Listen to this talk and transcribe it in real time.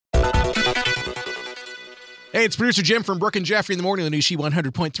Hey, it's producer Jim from Brooke and Jeffrey in the morning on the new She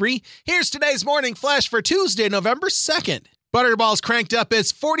 100.3. Here's today's morning flash for Tuesday, November 2nd. Butterball's cranked up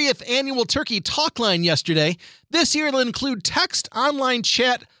its 40th annual turkey talk line yesterday. This year it'll include text, online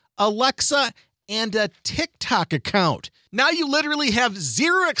chat, Alexa, and a TikTok account. Now you literally have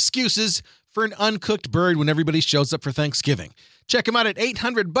zero excuses for an uncooked bird when everybody shows up for Thanksgiving. Check them out at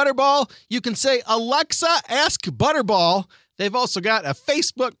 800 Butterball. You can say, Alexa, ask Butterball. They've also got a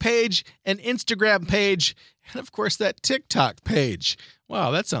Facebook page, an Instagram page, and of course that TikTok page.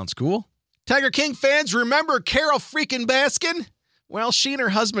 Wow, that sounds cool. Tiger King fans, remember Carol freaking Baskin? Well, she and her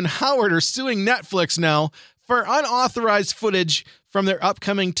husband Howard are suing Netflix now for unauthorized footage from their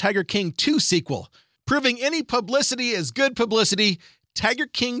upcoming Tiger King 2 sequel. Proving any publicity is good publicity, Tiger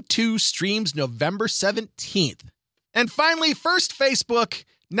King 2 streams November 17th. And finally, first Facebook,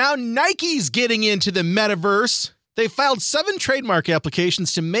 now Nike's getting into the metaverse. They filed 7 trademark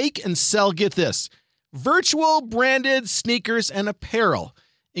applications to make and sell, get this, virtual branded sneakers and apparel,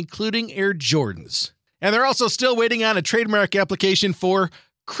 including Air Jordans. And they're also still waiting on a trademark application for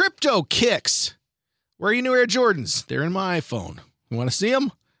Crypto Kicks. Where are your new Air Jordans? They're in my iPhone. You want to see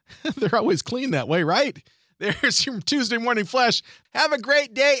them? They're always clean that way, right? There's your Tuesday morning flash. Have a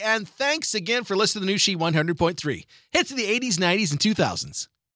great day, and thanks again for listening to the new She 100.3. Hits of the 80s, 90s, and 2000s.